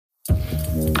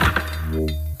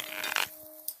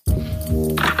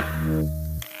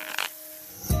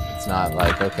not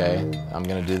like, okay, I'm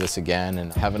gonna do this again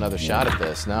and have another shot at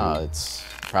this. No, it's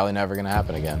probably never gonna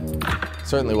happen again.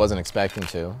 Certainly wasn't expecting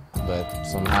to, but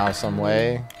somehow, some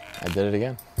way, I did it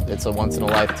again. It's a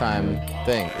once-in-a-lifetime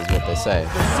thing, is what they say.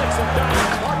 The 6 of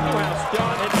diamonds, Mark Newhouse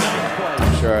done in 9th place.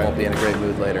 I'm sure I won't be in a great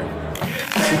mood later.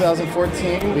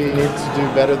 2014, we need to do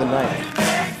better than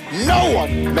 9th. No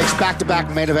one makes back-to-back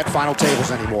main event final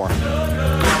tables anymore.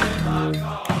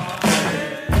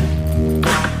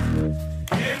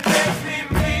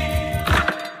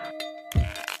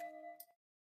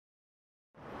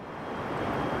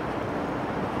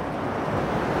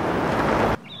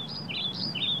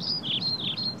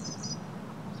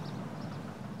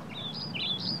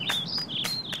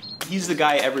 He's the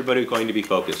guy everybody's going to be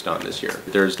focused on this year.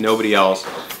 There's nobody else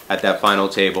at that final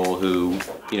table who,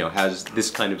 has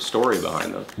this kind of story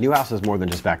behind them. Newhouse is more than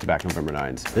just back-to-back November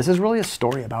Nines. This is really a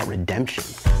story about redemption.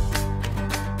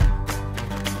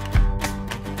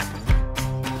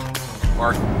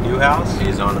 Mark Newhouse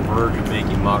is on the verge of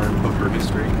making modern poker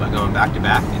history by going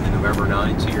back-to-back in the November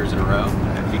Nines 2 years in a row.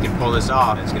 And if he can pull this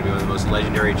off, it's going to be one of the most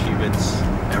legendary achievements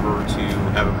ever to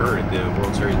have occurred at the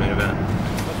World Series main event.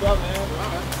 What's up, man?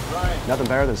 Nothing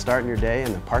better than starting your day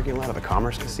in the parking lot of a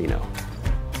Commerce casino.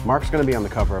 Mark's going to be on the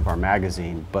cover of our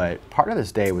magazine, but part of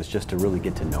this day was just to really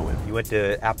get to know him. You went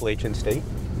to Appalachian State?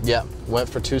 Yeah, went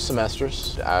for 2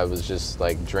 semesters. I was just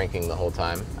like drinking the whole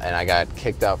time, and I got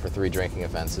kicked out for 3 drinking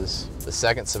offenses. The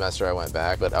second semester I went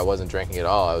back, but I wasn't drinking at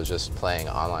all. I was just playing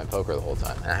online poker the whole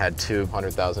time. And I had 2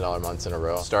 $100,000 months in a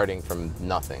row, starting from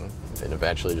nothing, and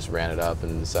eventually just ran it up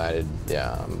and decided,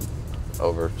 yeah, I'm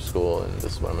over school and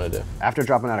this is what I'm gonna do. After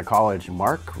dropping out of college,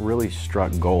 Mark really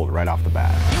struck gold right off the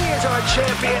bat. He is our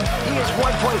champion. He is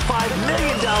 $1.5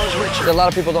 million richer. A lot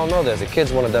of people don't know this. The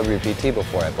kids won a WPT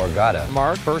before at Borgata.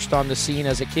 Mark, first on the scene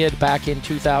as a kid back in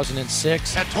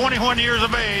 2006. At 21 years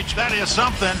of age, that is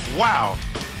something. Wow.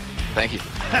 Thank you.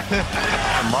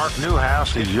 Mark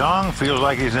Newhouse, he's young, feels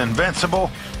like he's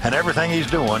invincible, and everything he's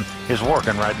doing is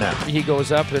working right now. He goes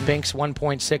up and banks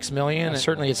 $1.6 million.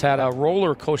 Certainly it's had a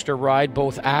roller coaster ride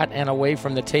both at and away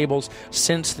from the tables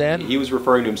since then. He was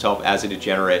referring to himself as a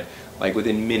degenerate, like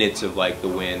within minutes of the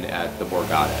win at the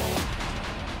Borgata.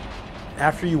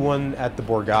 After you won at the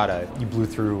Borgata, you blew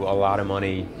through a lot of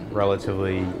money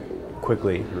relatively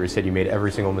quickly. You said you made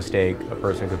every single mistake a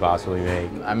person could possibly make.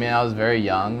 I mean, I was very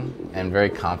young and very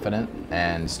confident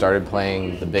and started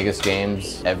playing the biggest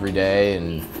games every day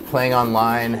and playing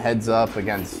online heads up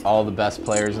against all the best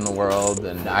players in the world.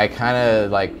 And I kind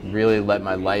of really let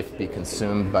my life be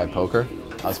consumed by poker.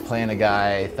 I was playing a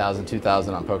guy 1,000,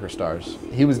 2,000 on PokerStars.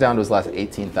 He was down to his last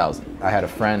 18,000. I had a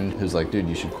friend who's like, dude,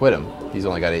 you should quit him. He's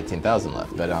only got 18,000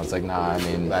 left. But I was like, nah, I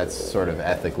mean, that's sort of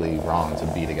ethically wrong to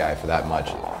beat a guy for that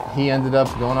much. He ended up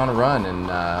going on a run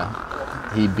and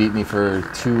he beat me for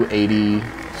 280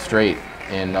 straight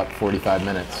in up 45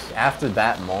 minutes. After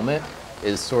that moment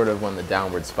is sort of when the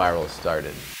downward spiral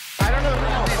started. I don't know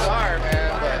who these are,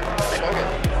 man,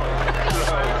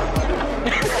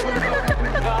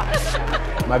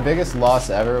 but my biggest loss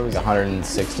ever was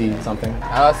 160 something.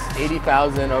 I lost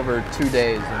 80,000 over 2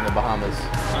 days in the Bahamas.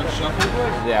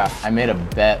 Yeah, I made a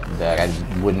bet that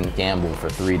I wouldn't gamble for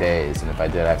 3 days, and if I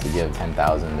did, I have to give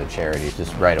 10,000 to charity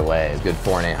just right away. It's a good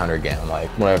 4 and 800 game, like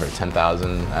whatever,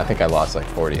 10,000. I think I lost like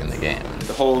 40 in the game.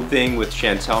 The whole thing with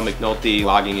Chantel McNulty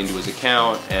logging into his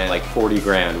account and like 40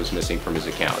 grand was missing from his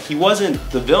account. He wasn't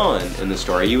the villain in the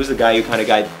story. He was the guy who kind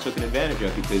of took an advantage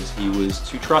of because he was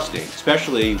too trusting,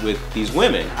 especially with these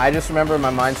women. I just remember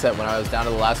my mindset when I was down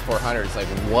to the last 400. It's like,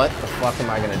 what the fuck am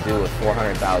I gonna do with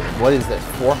 400,000? What is this?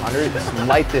 400? Just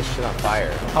light this shit on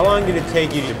fire. How long did it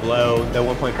take you to blow the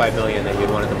 1.5 million that you had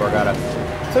won at the Borgata?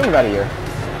 It took me about a year.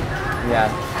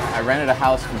 Yeah, I rented a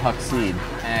house from Huck Seed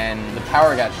and the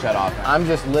power got shut off. I'm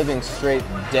just living straight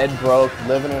dead broke,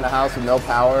 living in a house with no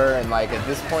power, and like at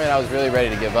this point I was really ready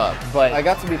to give up. But I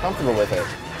got to be comfortable with it.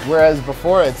 Whereas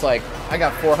before it's like, I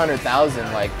got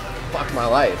 400,000, like, fuck my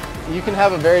life. You can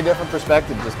have a very different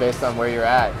perspective just based on where you're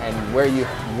at and where you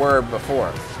were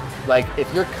before. Like,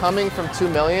 if you're coming from 2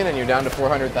 million and you're down to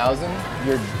 400,000,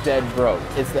 you're dead broke.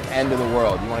 It's the end of the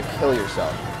world. You want to kill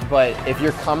yourself. But if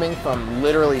you're coming from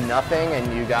literally nothing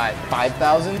and you got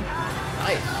 5,000,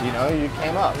 nice, you know, you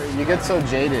came up. You get so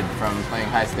jaded from playing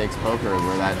high stakes poker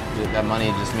where that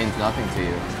money just means nothing to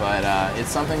you. But it's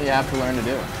something you have to learn to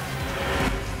do.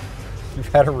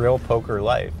 You've had a real poker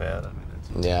life, man.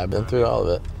 Yeah, I've been through all of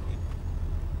it.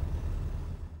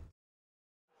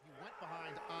 He went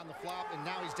behind on the flop, and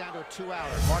now he's down to a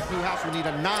 2-outer. Mark Newhouse will need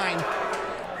a 9,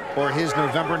 or his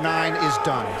November 9 is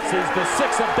done. This is the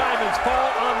 6 of diamonds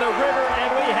fall on the river,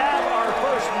 and we have our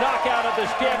first first knockout of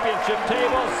this championship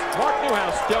tables. Mark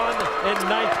Newhouse done in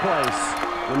 9th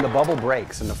place. When the bubble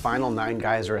breaks and the final 9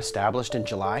 guys are established in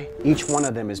July, each one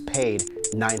of them is paid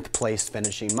 9th place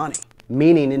finishing money.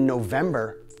 Meaning in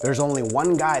November, there's only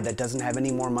one guy that doesn't have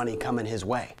any more money coming his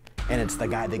way, and it's the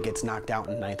guy that gets knocked out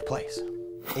in 9th place.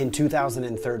 In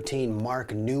 2013,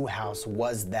 Mark Newhouse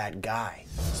was that guy.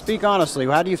 Speak honestly,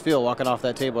 how do you feel walking off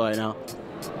that table right now?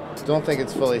 Don't think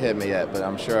it's fully hit me yet, but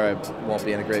I'm sure I won't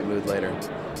be in a great mood later.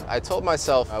 I told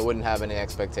myself I wouldn't have any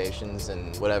expectations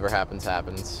and whatever happens,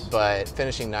 happens. But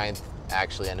finishing 9th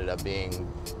actually ended up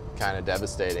being kind of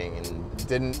devastating and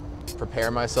didn't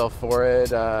prepare myself for it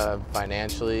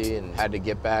financially and had to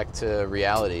get back to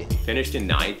reality. He finished in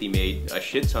 9th, he made a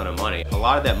shit ton of money. A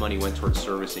lot of that money went towards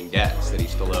servicing debts that he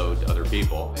still owed other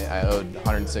people. I owed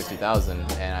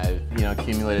 $160,000 and I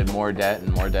accumulated more debt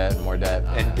and more debt and more debt.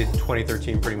 And did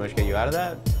 2013 pretty much get you out of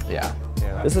that? Yeah.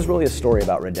 This is really a story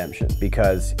about redemption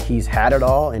because he's had it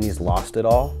all and he's lost it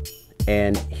all.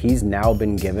 And he's now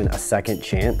been given a second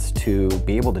chance to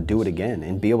be able to do it again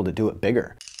and be able to do it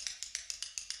bigger.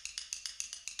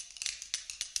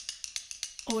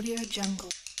 Audio Jungle.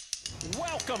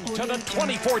 Welcome to the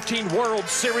 2014 World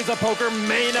Series of Poker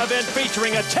main event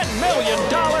featuring a $10 million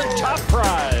top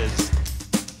prize.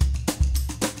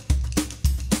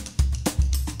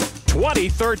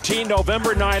 2013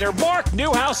 November Niner, Mark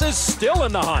Newhouse is still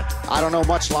in the hunt. I don't know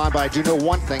much, Lon, but I do know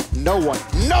one thing. No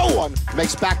one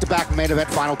makes back-to-back main event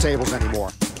final tables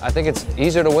anymore. I think it's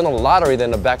easier to win a lottery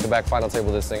than a back-to-back final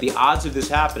table this thing. The odds of this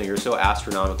happening are so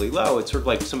astronomically low, it's sort of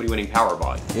like somebody winning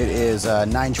Powerball. It is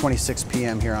 9:26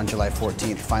 p.m. here on July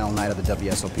 14th, final night of the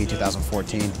WSOP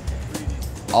 2014.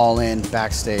 All in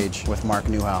backstage with Mark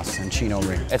Newhouse and Chino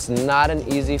Ring. It's not an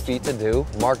easy feat to do.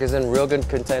 Mark is in real good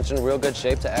contention, real good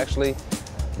shape to actually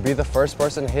be the first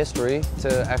person in history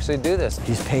to actually do this.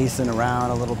 He's pacing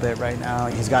around a little bit right now.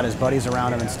 He's got his buddies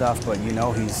around him and stuff, but you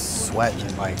know he's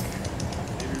sweating like,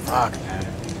 fuck, man.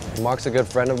 Mark's a good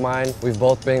friend of mine. We've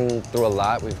both been through a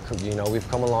lot. We've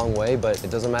come a long way, but it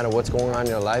doesn't matter what's going on in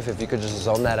your life. If you could just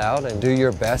zone that out and do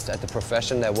your best at the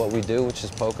profession that what we do, which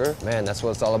is poker, man, that's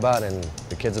what it's all about, and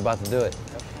the kid's about to do it.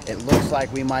 It looks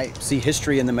like we might see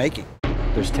history in the making.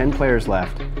 There's 10 players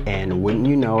left, and wouldn't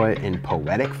you know it, in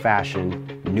poetic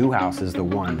fashion, Newhouse is the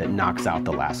one that knocks out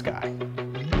the last guy.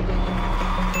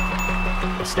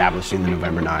 Establishing the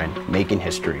November 9, making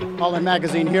history. All In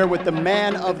Magazine here with the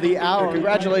man of the hour.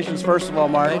 Congratulations, first of all,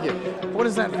 Mark. Thank you. What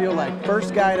does that feel like?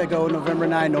 First guy to go November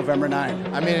 9, November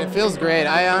 9. I mean, it feels great.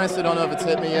 I honestly don't know if it's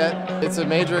hit me yet. It's a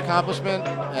major accomplishment,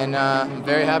 and I'm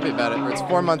very happy about it. It's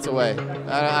 4 months away.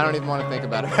 I don't even want to think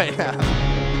about it right now.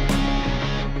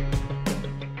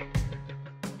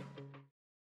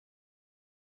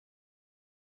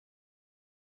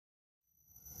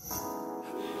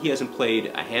 He hasn't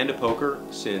played a hand of poker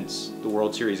since the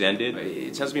World Series ended.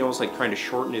 It sounds to me almost like trying to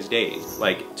shorten his days,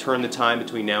 like turn the time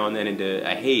between now and then into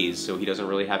a haze so he doesn't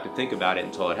really have to think about it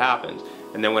until it happens.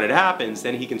 And then when it happens,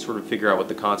 then he can sort of figure out what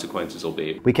the consequences will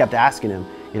be. We kept asking him,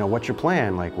 what's your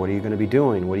plan? Like, what are you going to be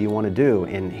doing? What do you want to do?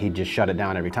 And he just shut it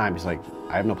down every time. He's like,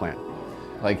 I have no plan.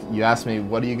 Like, you asked me,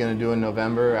 what are you going to do in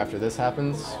November after this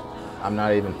happens? I'm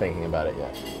not even thinking about it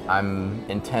yet. I'm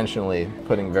intentionally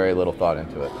putting very little thought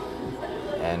into it.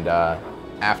 And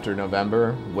after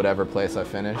November, whatever place I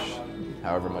finish,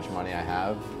 however much money I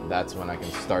have, that's when I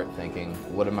can start thinking,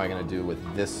 what am I going to do with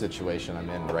this situation I'm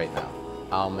in right now?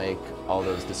 I'll make all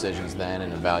those decisions then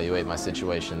and evaluate my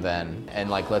situation then.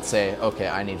 And like, let's say, okay,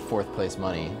 I need 4th place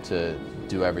money to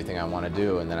do everything I want to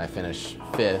do, and then I finish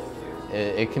 5th.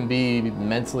 It can be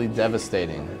mentally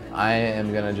devastating. I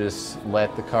am going to just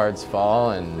let the cards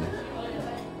fall and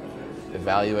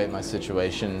evaluate my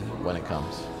situation when it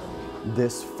comes.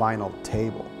 This final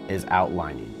table is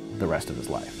outlining the rest of his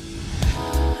life.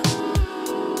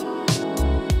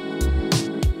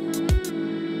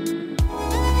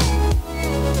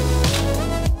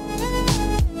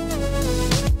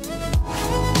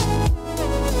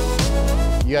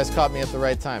 You guys caught me at the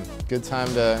right time. Good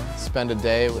time to spend a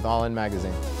day with All In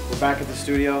Magazine. We're back at the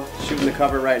studio, shooting the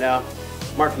cover right now.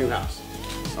 Mark Newhouse.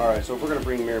 All right, so if we're gonna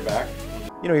bring Mir back.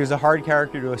 He was a hard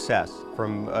character to assess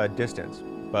from a distance.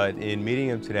 But in meeting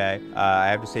him today, I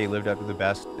have to say he lived up to the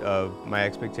best of my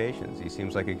expectations. He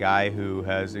seems like a guy who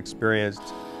has experienced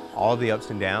all of the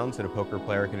ups and downs that a poker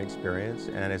player can experience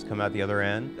and has come out the other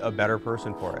end a better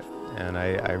person for it. And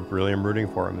I really am rooting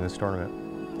for him in this tournament.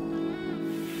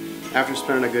 After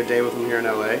spending a good day with him here in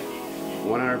LA,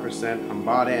 100% I'm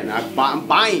bought in. I'm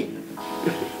buying.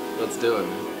 Let's do it,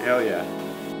 man. Hell yeah.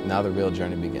 Now the real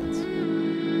journey begins.